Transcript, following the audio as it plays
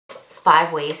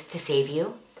5 ways to save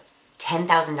you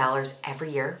 $10,000 every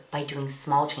year by doing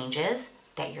small changes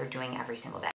that you're doing every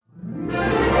single day.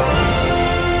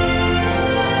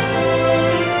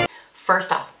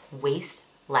 First off, waste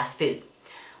less food.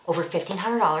 Over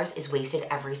 $1,500 is wasted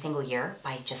every single year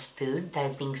by just food that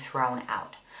is being thrown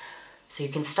out. So you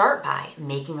can start by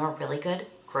making a really good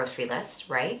grocery list,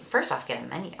 right? First off, get a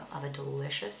menu of a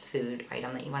delicious food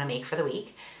item that you want to make for the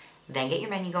week. Then get your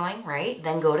menu going, right?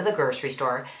 Then go to the grocery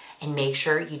store and make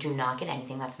sure you do not get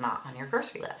anything that's not on your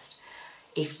grocery list.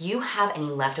 If you have any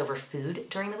leftover food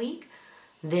during the week,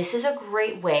 this is a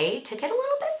great way to get a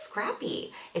little bit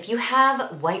scrappy. If you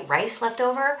have white rice left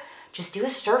over, just do a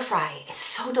stir fry. It's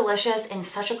so delicious and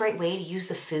such a great way to use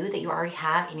the food that you already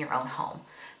have in your own home.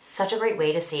 Such a great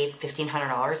way to save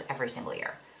 $1,500 every single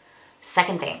year.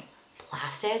 Second thing,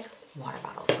 plastic water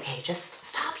bottles. Okay, just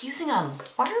stop using them.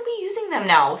 Why are we using them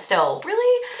now still?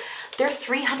 Really? They're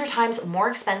 300 times more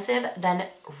expensive than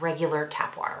regular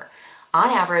tap water. On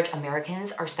average,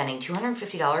 Americans are spending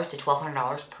 $250 to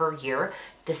 $1,200 per year,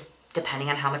 depending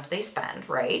on how much they spend,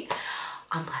 right?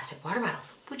 On plastic water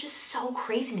bottles, which is so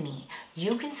crazy to me.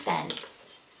 You can spend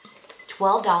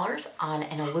 $12 on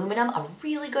an aluminum, a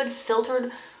really good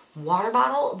filtered water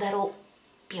bottle that'll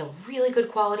be a really good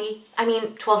quality. I mean,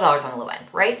 $12 on the low end,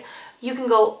 right? You can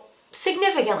go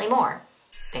significantly more.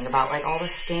 Think about like all the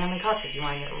Stanley cups if you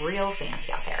want to get real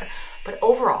fancy out there. But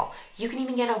overall, you can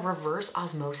even get a reverse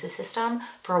osmosis system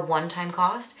for a one-time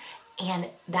cost, and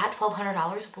that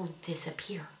 $1,200 will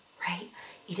disappear, right?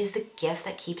 It is the gift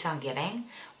that keeps on giving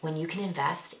when you can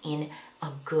invest in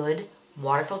a good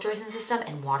water filtration system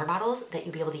and water bottles that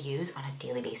you'll be able to use on a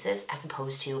daily basis, as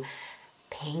opposed to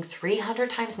paying 300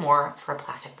 times more for a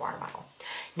plastic water bottle.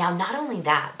 Now, not only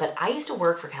that, but I used to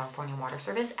work for California Water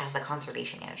Service as the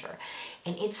conservation manager.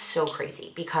 And it's so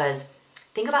crazy because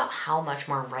think about how much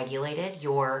more regulated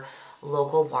your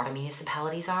local water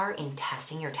municipalities are in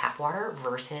testing your tap water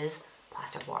versus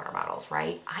plastic water bottles,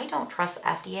 right? I don't trust the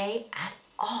FDA at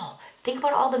all. Think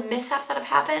about all the mishaps that have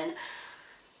happened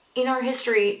in our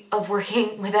history of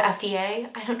working with the FDA.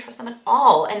 I don't trust them at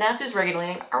all. And that's who's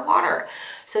regulating our water.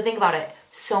 So think about it.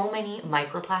 So many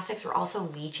microplastics are also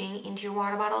leaching into your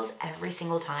water bottles every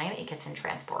single time it gets in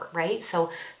transport, right?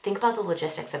 So think about the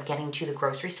logistics of getting to the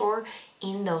grocery store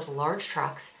in those large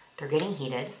trucks. They're getting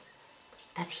heated.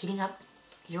 That's heating up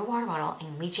your water bottle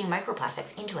and leaching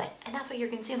microplastics into it. And that's what you're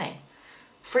consuming.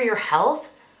 For your health,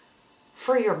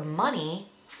 for your money,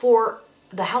 for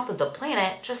the health of the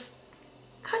planet, just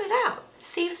cut it out.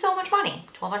 Save so much money.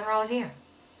 $1,200 a year.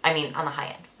 I mean, on the high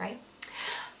end, right?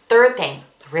 Third thing,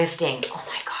 thrifting. Oh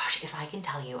my gosh, if I can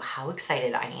tell you how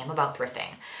excited I am about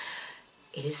thrifting.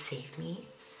 It has saved me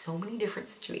so many different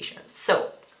situations.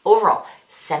 So overall,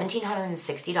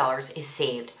 $1,760 is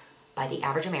saved by the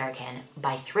average American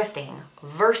by thrifting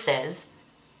versus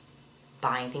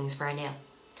buying things brand new.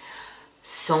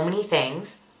 So many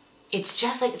things. It's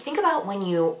just like, think about when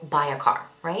you buy a car,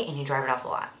 right? And you drive it off the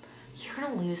lot. You're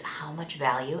gonna lose how much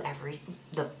value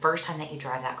the first time that you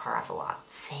drive that car off the lot.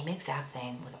 Same exact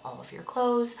thing with all of your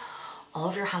clothes, all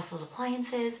of your household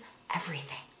appliances,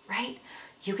 everything, right?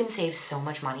 You can save so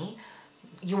much money.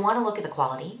 You wanna look at the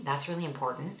quality, that's really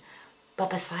important. But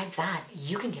besides that,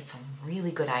 you can get some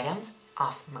really good items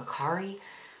off Mercari,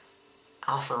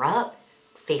 OfferUp,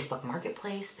 Facebook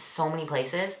Marketplace, so many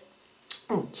places.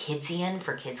 Ooh, Kidsian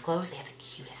for kids' clothes, they have the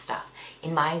cutest stuff.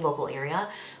 In my local area,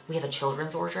 we have a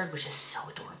children's orchard, which is so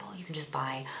adorable. You can just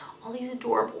buy all these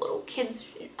adorable little kids'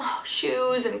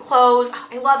 shoes and clothes. Oh,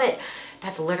 I love it.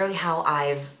 That's literally how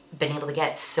I've been able to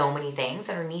get so many things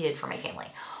that are needed for my family.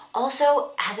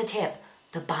 Also, as a tip,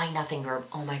 the Buy Nothing group.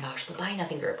 Oh my gosh, the Buy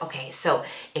Nothing group. Okay, so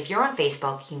if you're on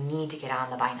Facebook, you need to get on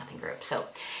the Buy Nothing group. So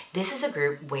this is a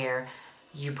group where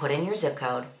you put in your zip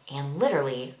code and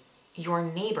literally your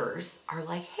neighbors are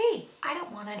like, hey, I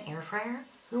don't want an air fryer.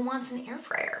 Who wants an air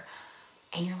fryer?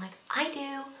 And you're like, I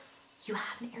do. You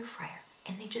have an air fryer.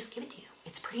 And they just give it to you.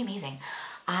 It's pretty amazing.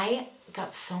 I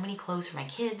got so many clothes for my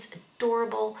kids.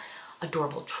 Adorable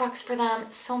trucks for them.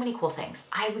 So many cool things.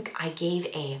 I gave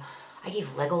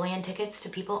Legoland tickets to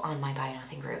people on my Buy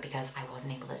Nothing group because I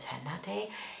wasn't able to attend that day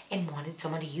and wanted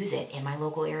someone to use it in my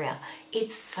local area.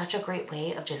 It's such a great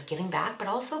way of just giving back, but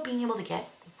also being able to get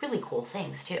really cool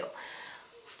things too.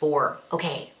 4,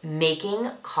 okay,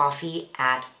 making coffee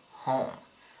at home.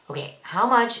 Okay, how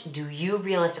much do you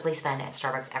realistically spend at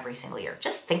Starbucks every single year?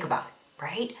 Just think about it,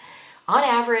 right? On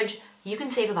average, you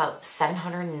can save about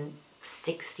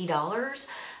 $760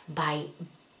 by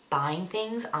buying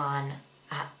things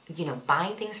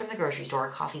buying things from the grocery store,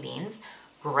 coffee beans,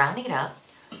 grounding it up,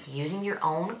 using your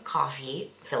own coffee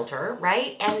filter,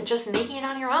 right? And just making it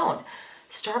on your own.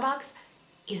 Starbucks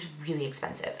is really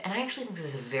expensive. And I actually think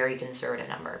this is a very conservative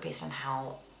number based on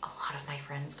how a lot of my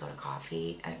friends go to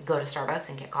Starbucks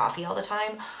and get coffee all the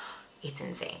time. It's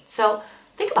insane. So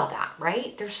think about that,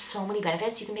 right? There's so many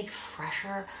benefits. You can make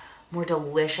fresher, more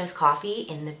delicious coffee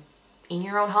in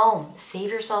your own home.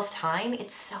 Save yourself time.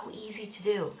 It's so easy to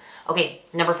do. Okay,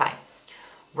 number 5,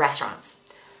 restaurants.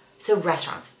 So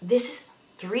restaurants, this is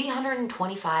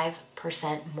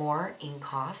 325% more in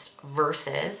cost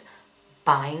versus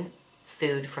buying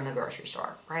food from the grocery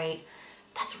store, right?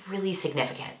 That's really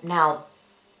significant. Now,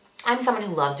 I'm someone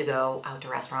who loves to go out to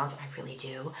restaurants. I really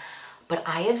do. But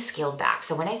I have scaled back.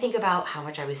 So when I think about how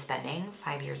much I was spending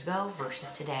 5 years ago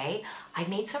versus today, I've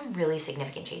made some really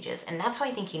significant changes. And that's how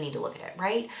I think you need to look at it,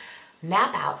 right?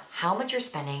 Map out how much you're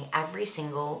spending every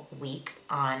single week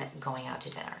on going out to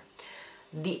dinner.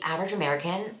 The average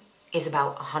American is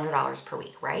about $100 per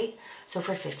week, right? So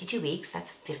for 52 weeks,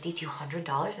 that's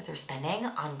 $5,200 that they're spending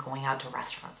on going out to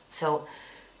restaurants. So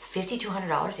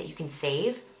 $5,200 that you can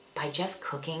save by just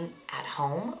cooking at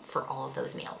home for all of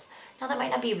those meals. Now that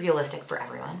might not be realistic for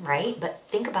everyone, right? But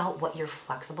think about what you're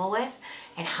flexible with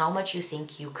and how much you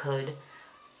think you could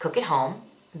cook at home,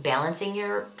 balancing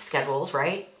your schedules,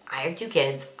 right? I have 2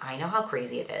 kids. I know how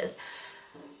crazy it is.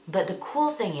 But the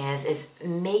cool thing is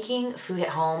making food at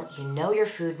home, you know your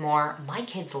food more. My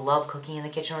kids love cooking in the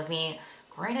kitchen with me.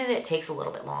 Granted, it takes a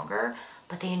little bit longer,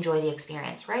 but they enjoy the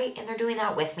experience, right? And they're doing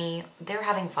that with me. They're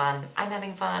having fun. I'm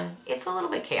having fun. It's a little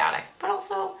bit chaotic, but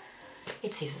also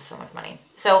it saves us so much money.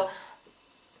 So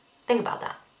think about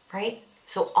that, right?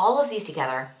 So all of these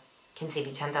together can save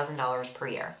you $10,000 per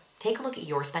year. Take a look at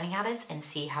your spending habits and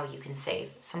see how you can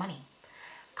save some money.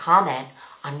 Comment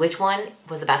on which one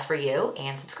was the best for you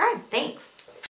and subscribe. Thanks.